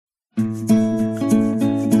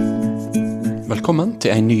Velkommen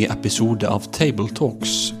til en ny episode av Table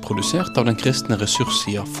Talks, produsert av den kristne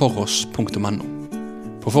ressurssida foross.no.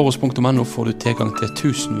 På foross.no får du tilgang til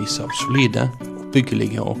tusenvis av solide,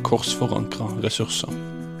 oppbyggelige og korsforankra ressurser.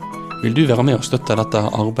 Vil du være med og støtte dette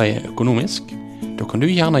arbeidet økonomisk? Da kan du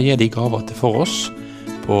gjerne gi de gaver til Foross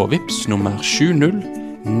på Vips nummer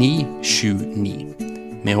 70979.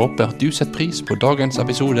 Vi håper at du setter pris på dagens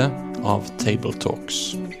episode av Table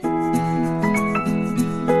Talks.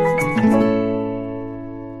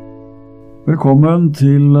 Velkommen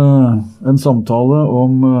til en samtale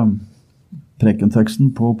om prekenteksten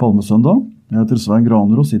på palmesøndag. Jeg heter Svein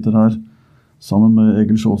Granerud og sitter her sammen med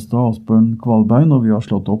Egil Sjaastad og Asbjørn Kvalbein, og vi har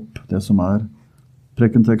slått opp det som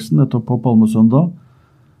prekenteksten nettopp på palmesøndag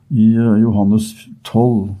i Johannes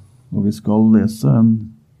 12, og vi skal lese en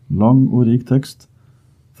lang og rik tekst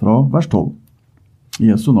fra vers 12, i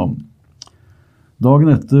Jesu navn.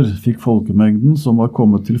 Dagen etter fikk folkemengden som var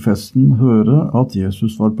kommet til festen høre at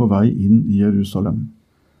Jesus var på vei inn i Jerusalem.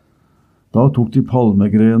 Da tok de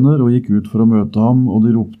palmegrener og gikk ut for å møte ham, og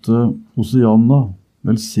de ropte, Hosianna,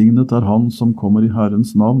 velsignet han som kommer i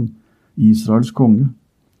Herrens navn, Israels konge.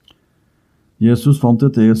 Jesus fant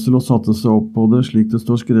et esel og satte seg opp på det, slik det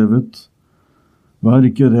står skrevet. Vær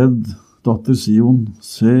ikke redd, datter Sion,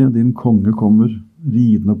 se, din konge kommer,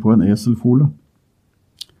 ridende på en eselfole.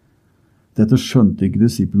 Dette skjønte ikke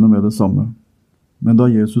disiplene med det samme. Men da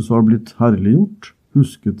Jesus var blitt herliggjort,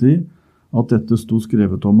 husket de at dette stod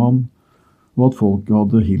skrevet om ham, og at folket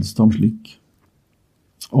hadde hilst ham slik.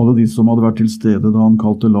 Alle de som hadde vært til stede da han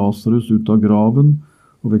kalte Lazarus ut av graven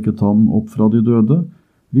og vekket ham opp fra de døde,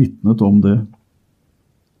 vitnet om det.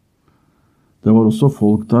 Det var også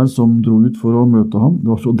folk der som dro ut for å møte ham. Det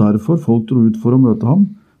var så derfor folk dro ut for å møte ham,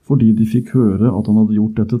 fordi de fikk høre at han hadde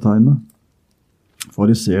gjort dette tegnet.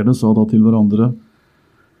 Fariseerne sa da til hverandre,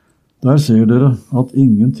 der ser dere at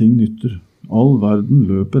ingenting nytter. All verden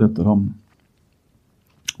løper etter ham.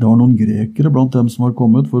 Det var noen grekere blant dem som var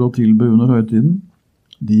kommet for å tilbe under høytiden.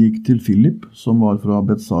 De gikk til Philip, som var fra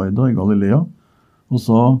Betsaida i Galilea, og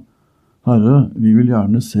sa, Herre, vi vil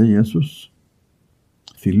gjerne se Jesus.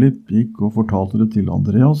 Philip gikk og fortalte det til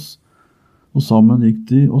Andreas, og sammen gikk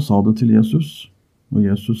de og sa det til Jesus. Og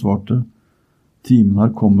Jesus svarte,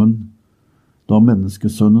 timen kommet, da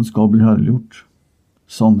menneskesønnen skal bli herliggjort.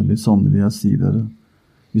 Sannelig, sannelig, jeg sier dere,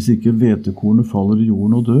 hvis ikke hvetekornet faller i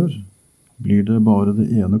jorden og dør, blir det bare det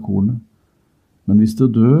ene kornet. Men hvis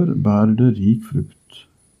det dør, bærer det rik frukt.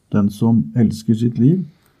 Den som elsker sitt liv,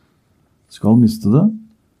 skal miste det,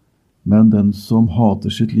 men den som hater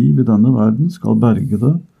sitt liv i denne verden, skal berge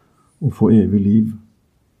det og få evig liv.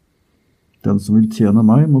 Den som vil tjene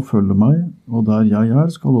meg, må følge meg, og der jeg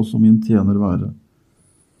skal også min tjener være.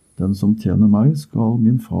 Den som tjener meg, skal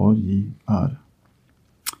min far gi ære.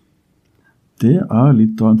 Det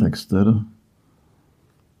litt av en tekst, dere.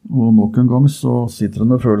 Og nok en gang så sitter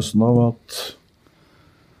en med følelsen av at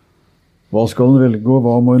hva skal en velge, og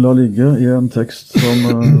hva må en la ligge i en tekst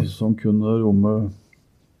som kunne romme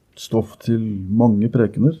stoff til mange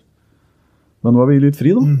prekener. Men nå vi litt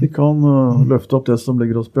fri da. Vi kan løfte opp det som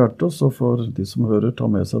ligger oss på hjertet, så får de som hører ta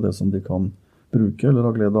med seg det som de kan bruke eller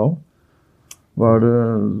ha glede av.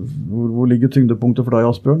 Hvor ligger tyngdepunktet for deg,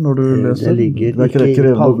 Asbjørn, når du leser? Det ligger ikke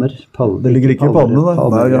i palmer. Det ligger ikke i palmene, da.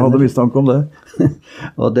 Nei, jeg hadde mistanke om det.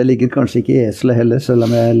 Og det ligger kanskje ikke i eselet heller, selv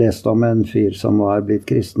om jeg leste om en fyr som var blitt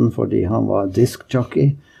kristen fordi han var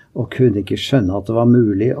diskjockey og kunne ikke skjønne at det var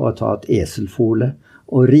mulig å ta et eselfole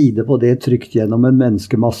og ride på det trygt gjennom en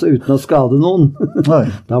menneskemasse uten å skade noen.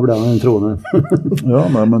 Da ble han en troende. Ja,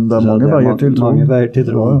 nei, men det mange veier til troen. Mange veier til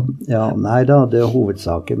troen. Ja, nei da, det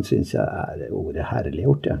hovedsaken synes jeg ordet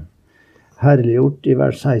herliggjort. Ja. Herliggjort i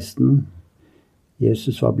vers 16.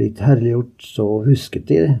 Jesus var blitt herliggjort, så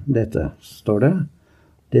husket de dette, står det.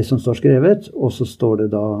 Det som står skrevet, og så står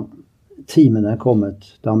det da timen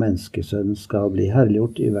kommet, da menneskesønnen skal bli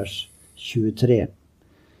herliggjort i vers 23.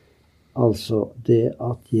 Altså det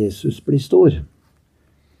at Jesus blir stor,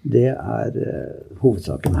 det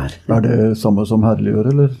hovedsaken her. Det samme som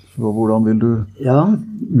herliggjør, eller? Hvordan vil du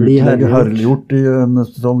bli herliggjort i en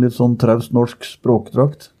litt sånn traust norsk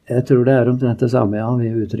språkdrakt? Jeg tror det omtrent det samme, ja.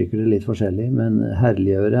 Vi uttrykker det litt forskjellig, men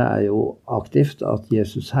herliggjøre jo aktivt at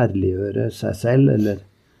Jesus herliggjøre seg selv, eller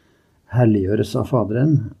herliggjøres av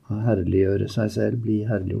Faderen, og herliggjøre seg selv, bli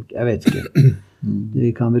herliggjort. Jeg vet ikke.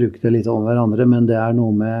 Vi kan bruke det litt om hverandre, men det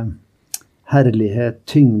noe med herlighet,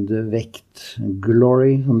 tyngde, vekt,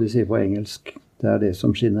 glory, som de sier på engelsk. Det det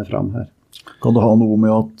som skinner fram her. Kan det ha noe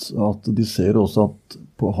med at de ser også at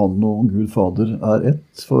på han og Gud Fader ett?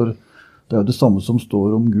 For det jo det samme som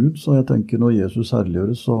står om Gud, så jeg tenker når Jesus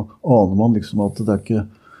herliggjøres, så aner man liksom at det ikke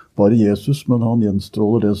bare Jesus, men han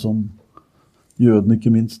gjenstråler det som jødene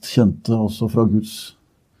ikke minst kjente også fra Guds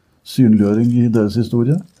synliggjøring i deres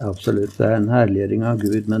historie. Absolutt, det en herliggjøring av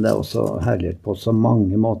Gud, men det også herliggjørt på så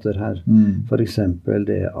mange måter her. For eksempel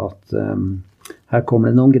det at her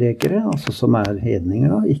kommer det noen grekere, altså som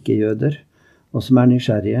hedninger da, ikke jøder, og som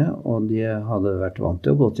nysgjerrige, og de hadde vært vant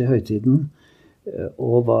til å gå til høytiden,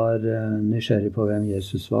 og var nysgjerrige på hvem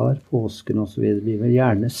Jesus var, påsken og så videre. Vi vil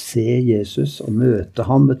gjerne se Jesus og møte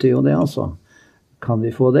ham, betyr jo det altså. Kan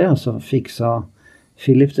vi få det? Så fiksa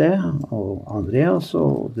Philip det, og Andreas,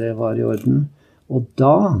 og det var i orden. Og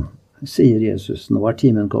da sier Jesus, nå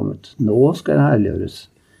timen kommet, nå skal det herliggjøres,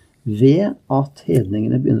 ved at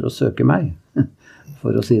hedningene begynner å søke meg,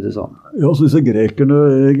 for å si det sånn. Ja, så disse grekerne,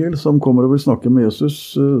 Egil, som kommer og vil snakke med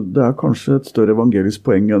Jesus, det kanskje et større evangelisk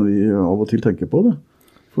poeng enn vi av og til tenker på det.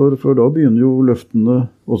 For da begynner jo løftene,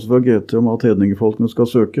 også fra GT, om at hedningefolkene skal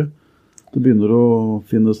søke. Det begynner å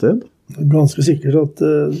finne sted. Ganske sikkert at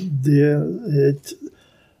det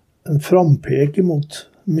en frampek mot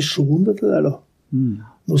misjon, dette der da.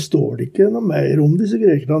 Nå står det ikke noe mer om disse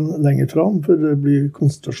grekerne lenger fram, for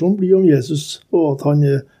konsentrasjonen blir om Jesus, og at han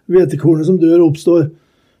vetekornet som dør oppstår.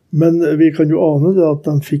 Men vi kan jo ane det at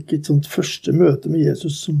de fikk et sånt første møte med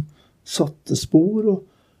Jesus som satte spor,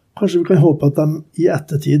 og kanskje vi kan håpe at de i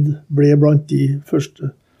ettertid ble blant de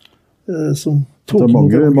første som tok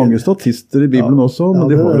det mange statister i Bibelen også, men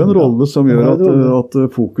de har en rolle som gjør at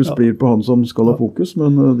fokus blir på han som skal ha fokus,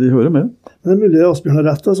 men de hører med. Men det mulig Asbjørn har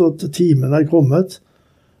rett, altså at timen kommet,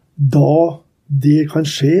 da det kan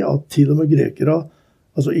skje at til og med grekere,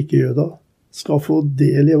 altså ikke jøder, skal få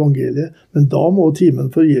del i evangeliet, men da må timen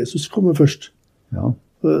for Jesus komme først. Ja.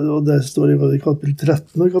 Og det står i kapittel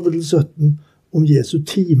 13 og kapittel 17 om Jesu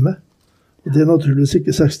time. Og det naturligvis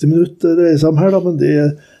ikke 60 minutter det seg om her, da, men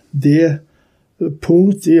det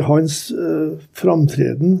punkt i hans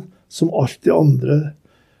framtreden som alt de andre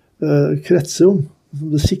kretser om,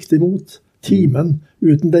 som det sikter imot. Timen.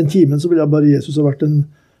 Uten den timen så ville bare Jesus ha vært en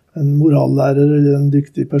morallærer eller en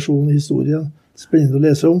dyktig person i historien. Spennende å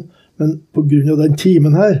lese om. Men på grunn av den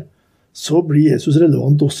timen her, så blir Jesus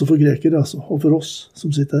relevant også for grekere, altså, og for oss som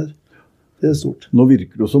sitter her. Det stort. Nå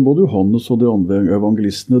virker det som både Johannes og de andre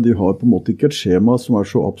evangelistene, de har på en måte ikke et skjema som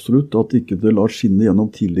så absolutt at ikke det lar skinne gjennom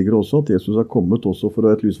tidligere også, at Jesus kommet også for å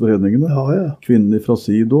ha et lys for hedningene. Ja. Kvinnen fra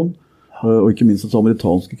Sidon, og ikke minst den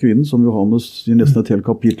samaritanske kvinnen, som Johannes i nesten et helt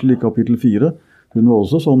kapittel, i kapittel 4. Hun var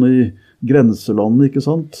også sånn i grenselandet, ikke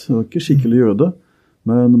sant? Ikke skikkelig jøde,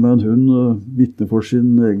 men hun vitner for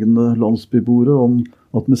sin egen landsbyboere om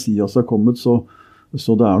at Messias kommet, så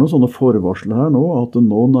det noen sånne forvarsler her nå, at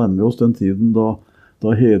nå nærmer vi oss den tiden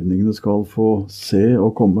da hedningene skal få se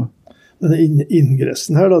og komme. Men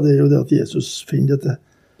inngressen her, da, det jo det at Jesus finner dette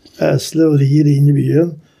eselet og rir inn i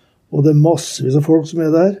byen, og det massevis av folk som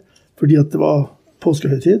der, fordi at det var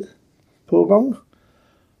påskehøytid på gang.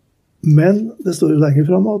 Men det står jo lenger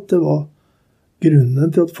frem at det var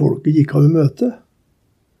grunnen til at folket gikk av i møte.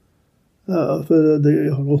 Ja, for det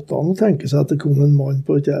har gått an å tenke seg at det kom en mann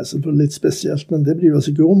på et esel for litt spesielt, men det bryr vi oss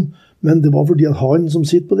ikke om. Men det var fordi at han som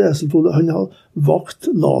sitter på det eselfolet, han har vakt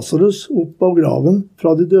Lazarus opp av graven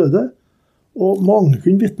fra de døde, og mange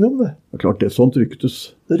kunne vitne om det. Det klart, det sånt ryktes.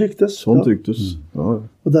 Det ryktes, sånt ryktes. Ja.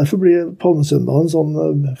 Og derfor blir palmesøndag en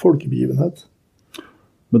sånn folkebegivenhet.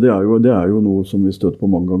 Men det jo noe som vi støter på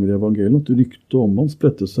mange ganger i evangeliet, at ryktet om han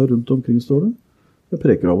spredte seg rundt omkring, står det. Jeg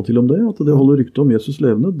preker av og til om det, at det holder rykte om Jesus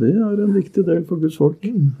levende, det en viktig del for Guds folk.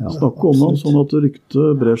 Snakke om han sånn at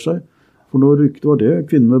ryktet brer seg. For når ryktet var det,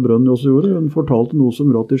 kvinnen ved brønnen også gjorde, hun fortalte noe som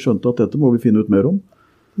gjorde at de skjønte at dette må vi finne ut mer om.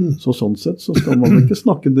 Så sånn sett så skal man ikke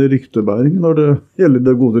snakke det ryktebæring når det gjelder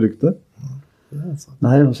det gode ryktet.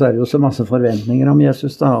 Nei, og så det jo så masse forventninger om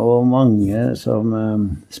Jesus da, og mange som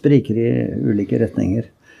spriker i ulike retninger.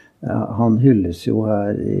 Ja, han hylles jo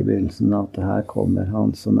her i begynnelsen at her kommer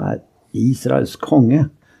han som Israels konge,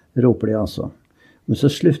 roper de altså. Men så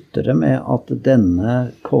slutter det med at denne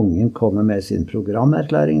kongen kommer med sin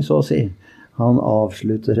programerklæring, så å si. Han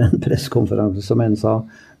avslutter en presskonferanse, som en sa,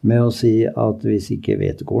 med å si at hvis ikke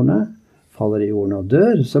hvetekornet faller i jorden og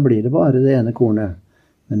dør, så blir det bare det ene kornet.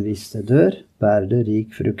 Men hvis det dør, bærer det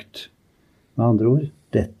rik frukt. Med andre ord,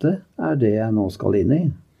 dette det jeg nå skal inn i.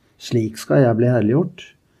 Slik skal jeg bli herliggjort,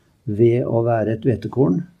 ved å være et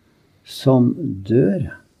hvetekorn som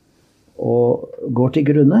dør og går til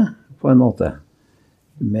grunne på en måte.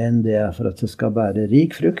 Men det for at det skal bære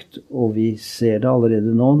rik frukt, og vi ser det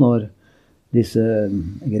allerede nå når disse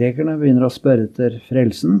grekerne begynner å spørre etter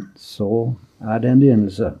frelsen, så det en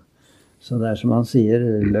begynnelse. Så det som han sier,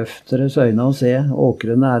 løft deres øyne og se,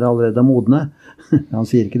 åkrene allerede modne. Han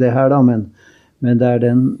sier ikke det her da, men det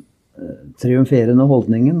den triumferende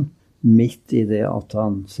holdningen. midt i det at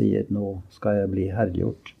han sier, nå skal jeg bli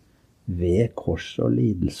herliggjort ved kors og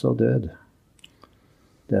lidelse og død.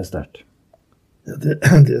 Det sterkt. Ja,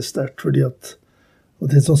 det sterkt, fordi at og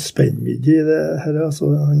det sånn spennvidde i det her, altså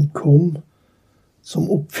han kom som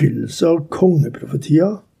oppfyllelse av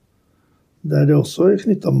kongeprofetier, der det også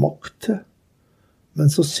knyttet makt til. Men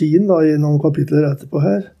så sier han da i noen kapitler etterpå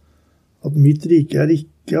her, at mitt rike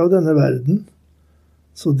ikke av denne verden.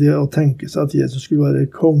 Så det å tenke seg at Jesus skulle være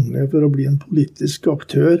konge for å bli en politisk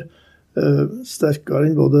aktør, sterkere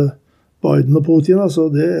enn både Biden og Putin, altså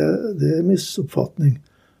det misoppfatning.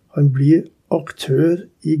 Han blir aktør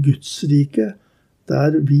i Guds rike,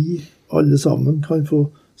 der vi alle sammen kan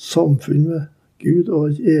få samfunn med Gud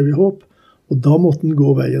og evig håp. Og da måtte han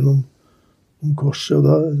gå veien om korset, og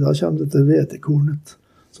da kommer dette vetekornet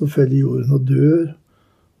som faller i jorden og dør,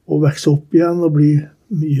 og vokser opp igjen og blir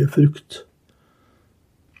mye frukt.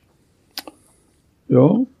 Ja,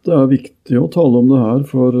 det viktig å tale om det her,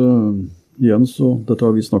 for igjen så, dette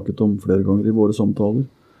har vi snakket om flere ganger i våre samtaler,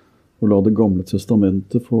 og la det gamle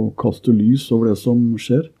testamentet få kaste lys over det som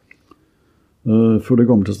skjer. For det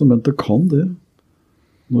gamle testamentet kan det.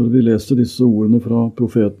 Når vi leser disse ordene fra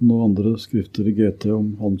profeten og andre skrifter i GT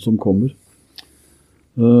om han som kommer.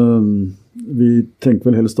 Vi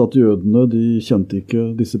tenker vel helst at jødene, de kjente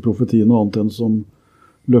ikke disse profetiene annet enn som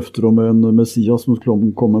løfter om en Messias som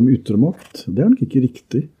skulle komme med ytre makt. Det nok ikke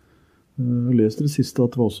riktig. Jeg leste det siste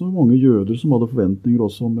at det var også mange jøder som hadde forventninger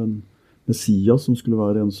også om en Messias som skulle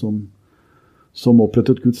være en som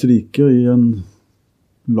opprettet Guds rike i en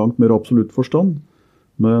langt mer absolutt forstand.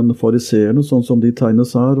 Men fariseerne, sånn som de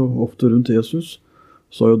tegnes her, og ofte rundt Jesus,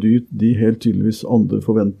 så har jo de helt tydeligvis andre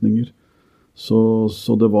forventninger. Så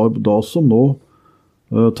det var da som nå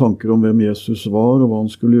tanker om hvem Jesus var og hva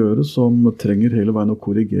han skulle gjøre, som trenger hele veien å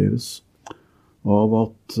korrigeres av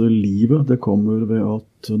at livet, det kommer ved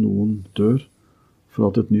at noen dør for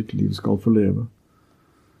at et nytt liv skal få leve.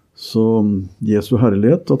 Så Jesu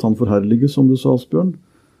herlighet, at han forherliges, som du sa, Asbjørn,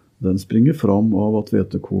 den springer fram av at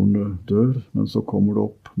vetekornet dør, men så kommer det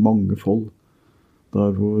opp mange fold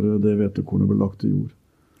der hvor det vetekornet ble lagt i jord.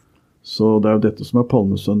 Så det jo dette som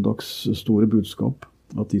palmesøndags store budskap,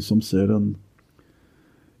 at de som ser en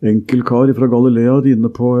enkel kar fra Galilea rinne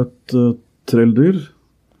på et trelldyr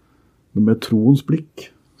med troens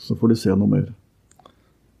blikk, så får de se noe mer.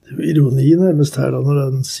 Det jo ironi nærmest her da, når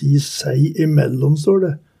den sier seg imellom, står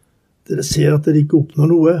det. Dere ser at dere ikke oppnår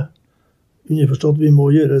noe. Underforstått, vi må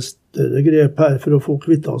gjøre større grep her for å få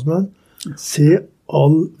kvittet oss med den. Se,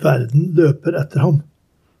 all verden løper etter ham.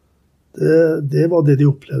 Det var det de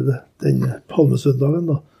opplevde denne palmesøndagen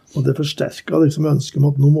da. Og det forsterket liksom ønsket om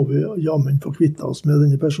at nå må vi jammen få kvittet oss med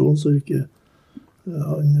denne personen, så ikke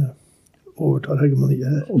han overtar hegemoniet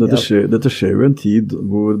her. Og dette skjer jo en tid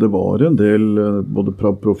hvor det var en del både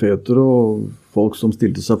profeter og folk som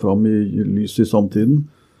stilte seg fram i lyset i samtiden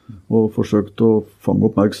og forsøkte å fange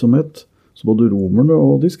oppmerksomhet. Så både romerne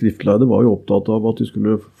og de skriftleide var jo opptatt av at de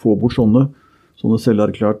skulle få bort sånne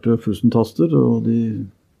selverklærte furstentaster, og de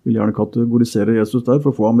ville gjerne kategorisere Jesus der for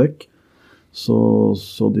å få ham vekk.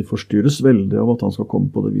 Så de forstyrres veldig av at han skal komme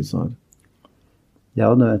på det viset her. Ja,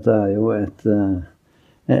 det jo et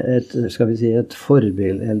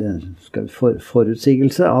forbilde, eller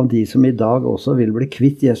forutsigelse av de som i dag også vil bli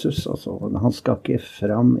kvitt Jesus. Altså, han skal ikke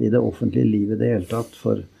fram i det offentlige livet i det hele tatt,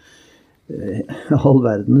 for all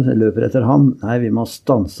verden løper etter ham. Nei, vi må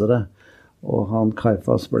stanse det. Og han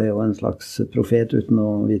Kaifas ble jo en slags profet uten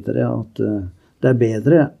å vite det, at det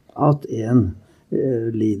bedre at en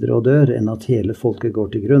lider og dør enn at hele folket går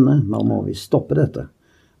til grunne. Nå må vi stoppe dette.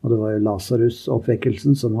 Og det var jo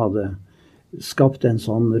Lazarus-oppvekkelsen som hadde skapt en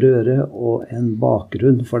sånn røre og en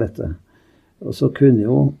bakgrunn for dette. Og så kunne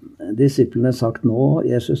jo disiplene sagt nå,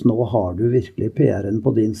 Jesus, nå har du virkelig PR-en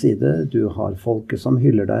på din side. Du har folket som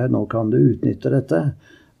hyller deg, nå kan du utnytte dette.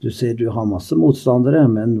 Du ser du har masse motstandere,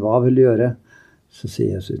 men hva vil du gjøre? Så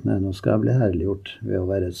sier Jesus, nei, nå skal jeg bli herliggjort ved å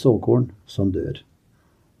være et såkorn som dør.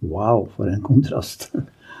 Wow, for en kontrast.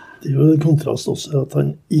 Det jo en kontrast også at han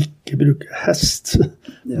ikke bruker hest,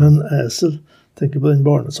 men esel. Tenker på den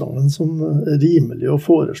barnesangen som rimelig å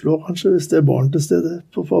foreslå, kanskje, hvis det barn til stede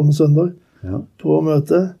på palmesøndag på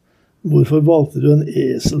møtet. Hvorfor valgte du en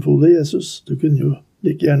eselfole, Jesus? Du kunne jo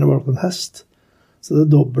like gjerne valgt en hest. Så det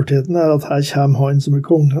dobbeltheten at her kommer han som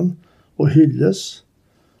kongen og hylles,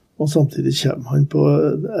 og samtidig kommer han på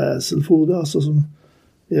eselfole, altså som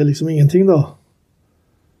liksom ingenting da.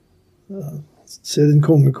 Se din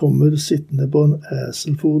konge kommer sittende på en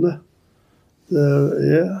eselfole.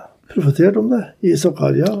 Det profetert om det i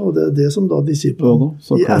Zakaria, og det det som da disiplene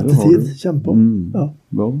i ettertid kommer på. Ja.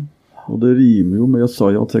 Og det rimer jo med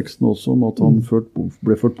Jesaja-teksten også, om at han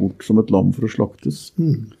ble ført bort som et lam for å slaktes.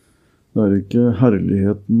 Det er ikke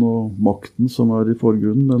herligheten og makten som er i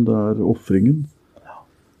forgrunnen, men det er offringen.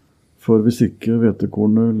 For hvis ikke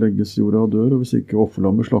hvetekornet legges i jorda og dør, og hvis ikke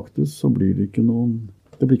offerlammet slaktes, så blir det ikke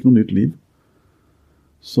noe nytt liv.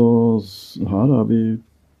 Så her er vi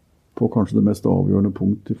på kanskje det mest avgjørende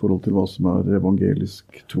punkt i forhold til hva som er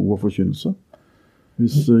evangelisk tro og forkynnelse.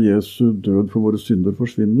 Hvis Jesu død for våre synder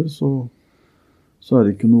forsvinner, så er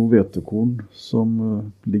det ikke noe hvetekorn som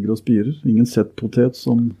ligger og spirer. Ingen settpotet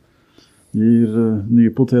som gir nye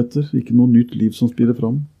poteter. Ikke noe nytt liv som spirer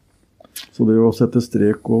fram. Så det å sette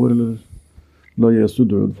strek over, eller la Jesu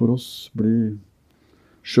død for oss bli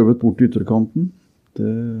skjøvet bort i ytterkanten,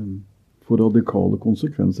 det får radikale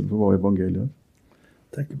konsekvenser for hva evangeliet er.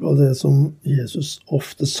 Tenk på det som Jesus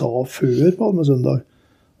ofte sa før palmesøndag,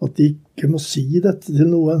 at de ikke må si dette til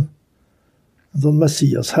noen. En sånn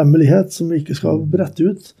Messias-hemmelighet som vi ikke skal brette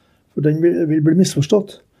ut, for den vil bli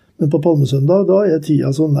misforstått. Men på palmesøndag, da er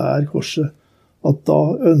tida så nær korset, at da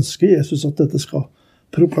ønsker Jesus at dette skal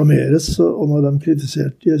proklameres. Og når de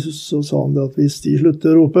kritiserte Jesus, så sa han det at hvis de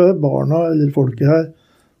slutter å rope, barna eller folket her,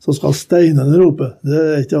 så skal steinene rope. Det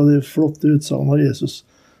er et av de flotte utsagnene av Jesus.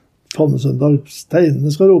 Palmesøndag, steinene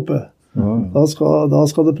skal rope. Da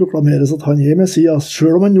skal det proklameres at han er Messias,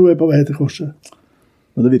 selv om han nå er på vei til korset.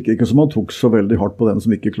 Men det virker ikke som han tok så veldig hardt på den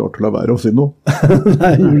som ikke klarte å la være å si noe. Nei,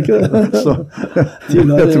 gjorde ikke det. Så,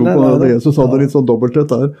 jeg tror på det. Jesus hadde litt sånn dobbelthet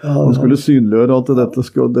der. Han skulle synliggjøre at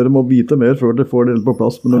dere må vite mer før dere får det på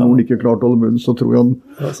plass, men når noen ikke klarte å holde munnen, så tror jeg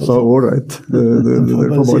han sa all right. Dere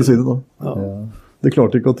får bare si det da. Det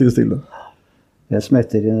klarte ikke å tie stille. Jeg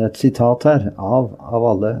smetter inn et sitat her av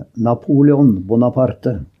alle Napoleon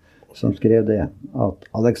Bonaparte, som skrev det, at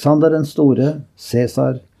Alexander den store,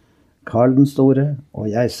 Cæsar, Karl den store og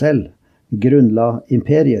jeg selv grunnla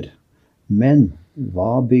imperier. Men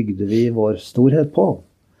hva bygde vi vår storhet på?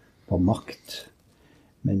 På makt.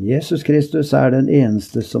 Men Jesus Kristus er den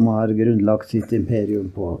eneste som har grunnlagt sitt imperium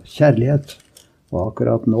på kjærlighet. Og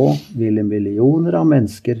akkurat nå ville millioner av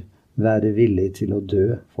mennesker være villige til å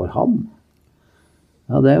dø for ham.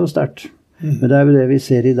 Ja, det er jo sterkt. Men det er jo det vi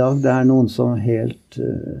ser i dag. Det er noen som helt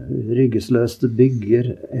ryggesløst bygger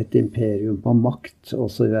et imperium på makt,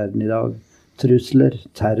 også i verden i dag. Trusler,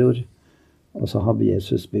 terror. Og så har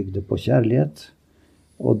Jesus bygd det på kjærlighet.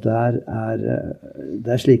 Og det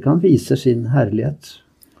er slik han viser sin herlighet.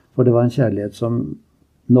 For det var en kjærlighet som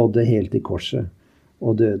nådde helt i korset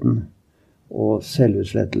og døden. Og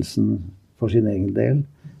selvutslettelsen for sin egen del.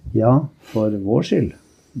 Ja, for vår skyld.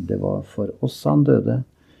 Det var for oss han døde.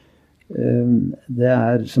 Det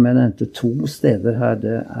er, som jeg nevnte, 2 steder her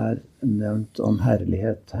det er nevnt om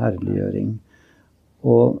herlighet, herliggjøring.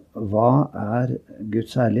 Og hva er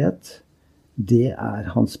Guds herlighet? Det er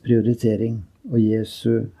hans prioritering. Og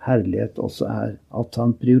Jesu herlighet også er at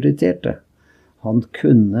han prioriterte. Han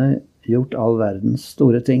kunne gjort all verdens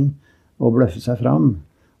store ting og bløffe seg fram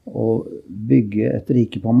og bygge et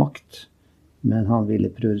rike på makt. Men han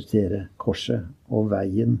ville prioritere korset og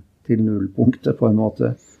veien til nullpunktet på en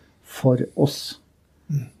måte. For oss.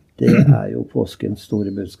 Det er jo påskens store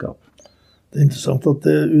budskap. Det er interessant at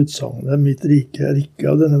det utsagnet «Mitt rike er ikke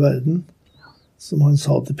av denne verden», som han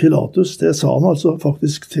sa til Pilatus, det sa han altså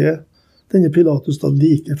faktisk til denne Pilatus da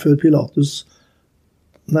like før Pilatus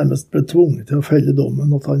nærmest ble tvunget til å felle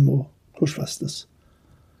dommen at han må korsfestes.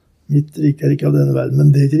 Mitt rike er ikke av denne verden,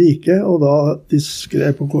 men det er et rike, og da de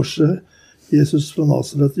skrev på korset Jesus fra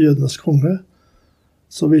Nazaret, jødenes konge,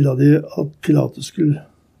 så ville de at Pilatus skulle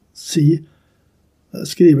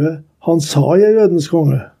skrive, han sa jeg er jødens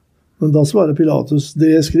konge, men da svarer Pilatus,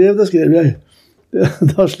 det skrev jeg.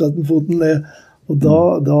 Da slett den foten ned, og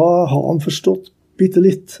da har han forstått bitte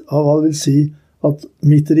litt av hva det vil si at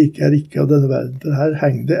mitt rike er ikke av denne verden, for her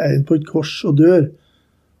henger det en på et kors og dør,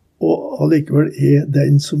 og allikevel er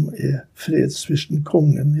den som er fredsfyrsten,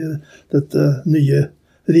 kongen i dette nye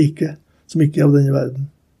riket, som ikke er av denne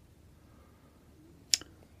verden.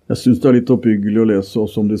 Jeg synes det er litt oppbyggelig å lese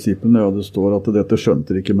også om disiplene. Ja, det står at dette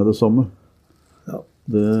skjønte de ikke med det samme. Ja.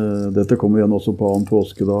 Dette kommer igjen også på annen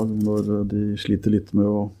påskedag, når de sliter litt med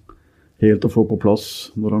helt å få på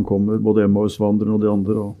plass når han kommer, både Emmausvandreren og de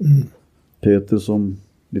andre, og Peter som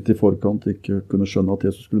litt i forkant ikke kunne skjønne at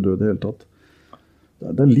Jesus skulle dø det hele tatt.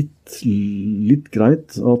 Det er litt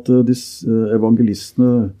greit at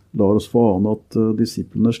evangelistene lar oss få ane at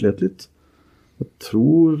disiplene slet litt. Jeg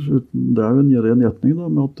tror det er jo en ren gjetning da,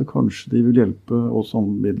 med at kanskje de vil hjelpe oss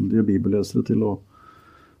alminnelige bibellesere til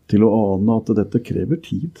å ane at dette krever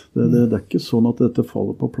tid. Det er ikke sånn at dette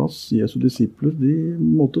faller på plass. Jesu disipler, de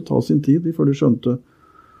måtte ta sin tid før de skjønte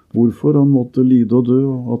hvorfor han måtte lide og dø,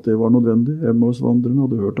 og at det var nødvendig. Emmausvandrerne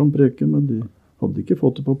hadde hørt han preke, men de hadde ikke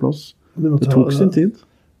fått det på plass. Det tok sin tid.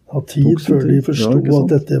 Ha tid før de forstod at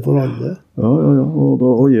dette for alle. Ja.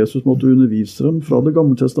 Og Jesus måtte undervise dem fra det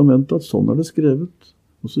gamle testamentet at sånn det skrevet.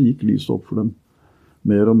 Og så gikk lyset opp for dem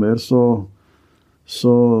mer og mer. Så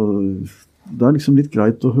det liksom litt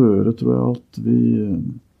greit å høre, tror jeg, at det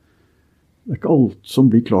ikke alt som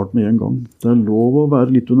blir klart med en gang. Det lov å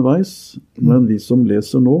være litt underveis, men vi som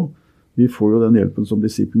leser nå, vi får jo den hjelpen som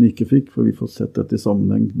disiplene ikke fikk, for vi får sett dette i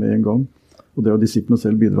sammenheng med en gang. Og det har disiplene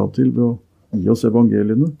selv bidratt til ved å gi oss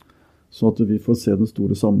evangeliene, så at vi får se den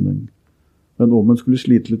store sammenheng. Men om man skulle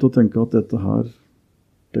slite litt og tenke at dette her,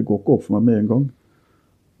 det går ikke opp for meg med en gang.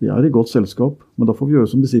 Vi i godt selskap, men da får vi gjøre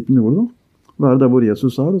som disiplene gjorde da. Være der hvor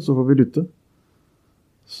Jesus og så får vi lytte.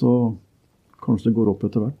 Så kanskje det går opp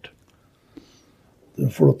etter hvert. Det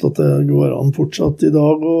flott at det går an fortsatt i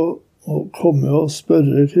dag å komme og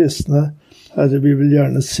spørre kristne, Herre, vi vil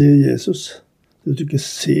gjerne se Jesus. Du vil ikke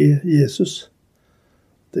se Jesus.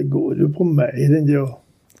 Det går jo på mer enn det å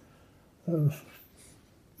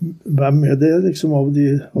hvem det liksom av de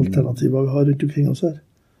alternativene vi har rundt omkring oss her.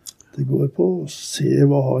 Det går på å se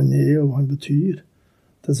hva han og hva han betyr.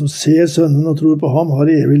 Den som ser sønnen og tror på ham har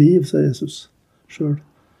evig liv, sier Jesus selv.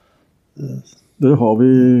 Det har vi,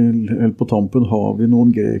 helt på tampen, har vi noen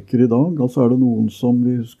grekere i dag. Altså det noen som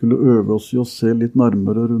vi skulle øve oss i å se litt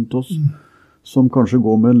nærmere rundt oss, som kanskje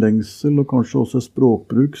går med en lengsel, og kanskje også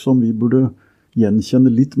språkbruk som vi burde gjenkjenne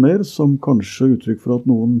litt mer, som kanskje uttrykk for at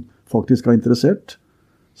noen faktisk interessert.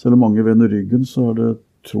 Selv om mange vender ryggen, så det,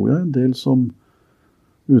 tror jeg, en del som,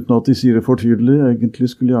 uten at de sier det for tydelig, egentlig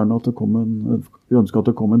skulle gjerne at vi ønsker at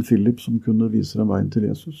det kom en Philip som kunne vise dem veien til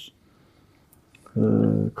Jesus.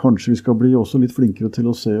 Kanskje vi skal bli også litt flinkere til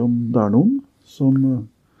å se om det noen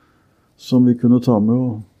som vi kunne ta med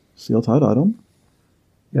og si at her han.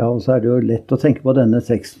 Ja, og så det jo lett å tenke på denne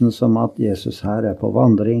teksten som at Jesus her på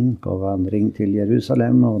vandring til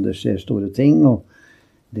Jerusalem, og det skjer store ting, og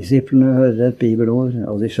disiplene hører et bibelord,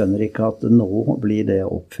 og de skjønner ikke at nå blir det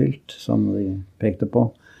oppfylt, som de pekte på.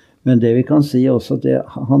 Men det vi kan si også,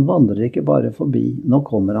 han vandrer ikke bare forbi, nå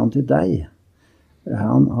kommer han til deg.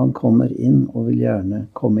 Han kommer inn og vil gjerne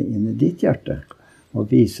komme inn i ditt hjerte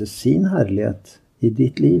og vise sin herlighet i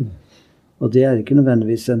ditt liv. Og det ikke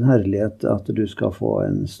nødvendigvis en herlighet at du skal få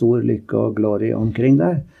en stor lykke og glory omkring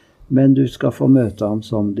deg, men du skal få møte ham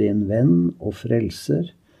som din venn og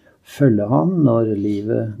frelser, følge ham når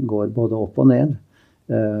livet går både opp og ned,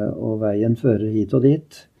 og veien fører hit og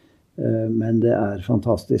dit. Men det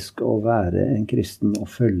fantastisk å være en kristen og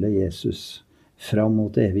følge Jesus fram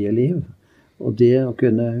mot evige liv. Og det å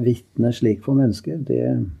kunne vitne slik for mennesker,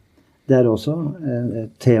 det også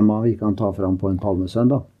et tema vi kan ta fram på en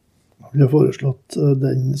palmesøndag. Vi har foreslått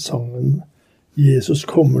den sangen «Jesus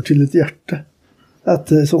kommer til et hjerte».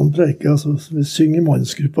 Etter sånn preike, altså, vi synger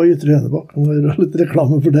mannsgruppa i Ytre Enebakk. Nå gjør litt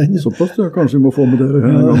reklame for den. Såpass, ja, kanskje vi må få med dere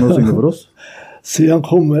en gang og synge for oss. Se, han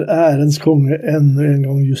kommer ærens konge enda en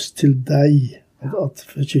gang just til deg. At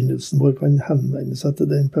forkynnelsen vår kan henvende seg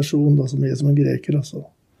til den personen da, som som en greker, altså.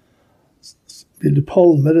 Vil du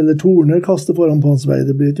palmer eller torner kaste foran på hans vei?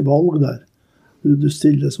 Det blir ikke valg der. Du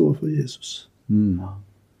stilles overfor Jesus.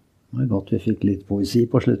 Det godt vi fikk litt poesi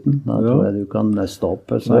på slutten. Da tror jeg du kan neste opp.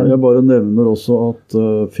 Jeg bare nevner også at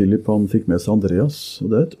Philip han fikk med seg Andreas. Og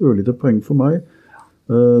det et ørlite poeng for meg.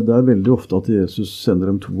 Det veldig ofte at Jesus sender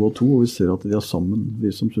dem 2 og 2, og vi ser at de sammen. Vi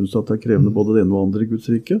som synes at det krevende både det ene og andre i Guds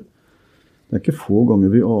rike. Det ikke få ganger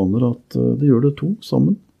vi aner at de gjør det 2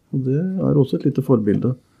 sammen. Og det også et lite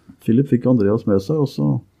forbilde. Philip fikk Andreas med seg, og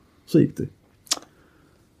så gikk de.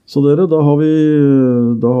 Så dere, da har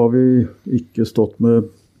vi ikke stått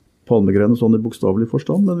med palmegrenene sånn i bokstavelig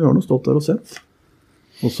forstand, men vi har nå stått der og sett.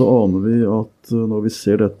 Og så aner vi at når vi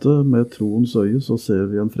ser dette med troens øye, så ser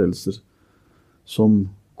vi en frelser som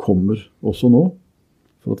kommer også nå,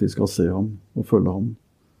 for at vi skal se ham og følge ham.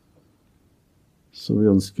 Så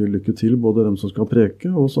vi ønsker lykke til, både dem som skal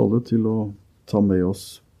preke, og oss alle til å ta med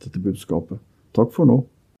oss dette budskapet. Takk for nå.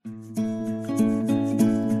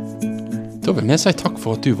 Da vil vi si takk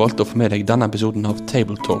for at du valgte å få med deg denne episoden av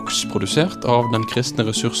Table Talks, produsert av den kristne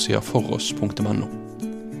ressurssiden foross.no.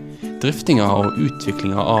 Driftinga og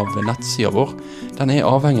utviklinga av nettsida vår, den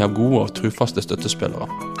avhengig av gode og trufaste støttespillere.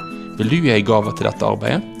 Vil du gi en gave til dette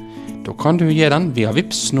arbeidet? Da kan du gi den via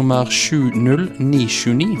Vips nummer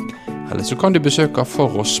 70929, eller så kan du besøke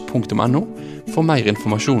foross.no for mer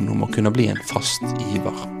informasjon om å kunne bli en fast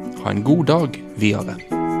giver. Ha en god dag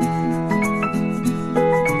videre.